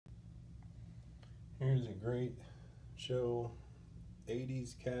Here's a great show,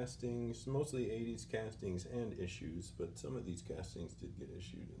 80s castings, mostly 80s castings and issues, but some of these castings did get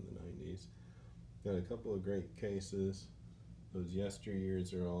issued in the 90s. Got a couple of great cases. Those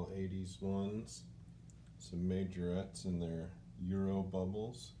yesteryears are all 80s ones. Some majorettes in their Euro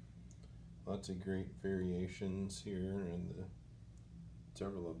bubbles. Lots of great variations here, and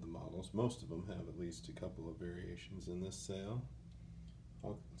several of the models. Most of them have at least a couple of variations in this sale.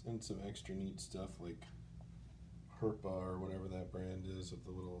 And some extra neat stuff like Herpa or whatever that brand is, of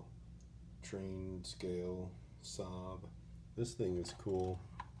the little train scale Saab. This thing is cool.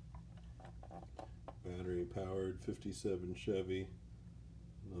 Battery powered 57 Chevy.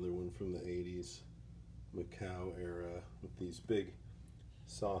 Another one from the 80s Macau era with these big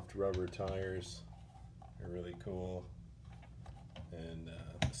soft rubber tires. They're really cool. And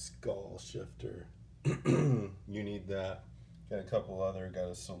the skull shifter. You need that. Got a couple other, got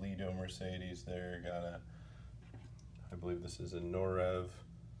a Solido Mercedes there, got a, I believe this is a Norev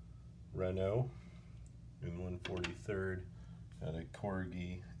Renault in 143rd, got a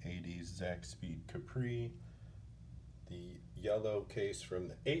Corgi 80s Zack Speed Capri, the yellow case from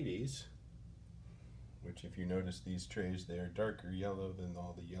the 80s, which if you notice these trays, they are darker yellow than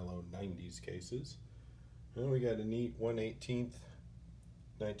all the yellow 90s cases. And we got a neat 1/18th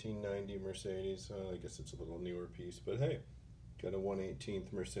 1990 Mercedes. I guess it's a little newer piece, but hey, got a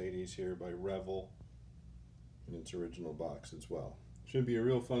 1/18th Mercedes here by Revel in its original box as well. Should be a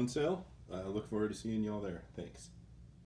real fun sale. I look forward to seeing y'all there. Thanks.